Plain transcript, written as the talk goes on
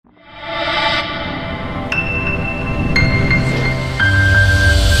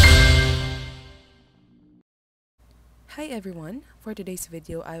everyone, for today's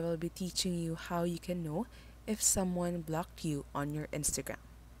video I will be teaching you how you can know if someone blocked you on your Instagram.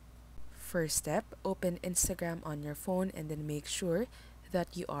 First step, open Instagram on your phone and then make sure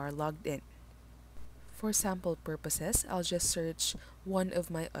that you are logged in. For sample purposes, I'll just search one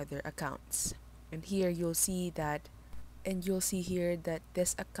of my other accounts. And here you'll see here that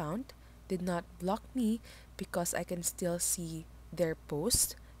this account did not block me because I can still see their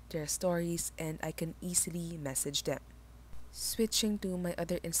posts, their stories, and I can easily message them. Switching to my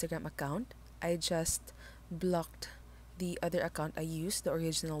other Instagram account, I just blocked the other account I used, the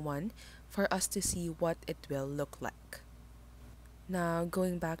original one, for us to see what it will look like. Now,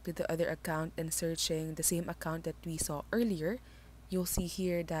 going back to the other account and searching the same account that we saw earlier, you'll see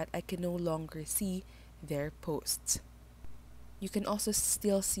here that I can no longer see their posts. You can also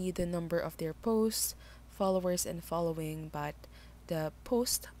still see the number of their posts, followers, and following, but the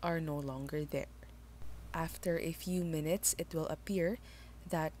posts are no longer there. After a few minutes, it will appear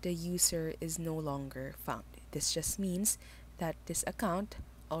that the user is no longer found. This just means that this account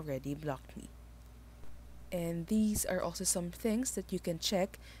already blocked me. And these are also some things that you can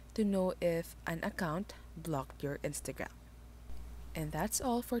check to know if an account blocked your Instagram. And that's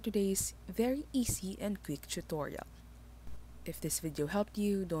all for today's very easy and quick tutorial. If this video helped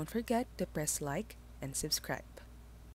you, don't forget to press like and subscribe.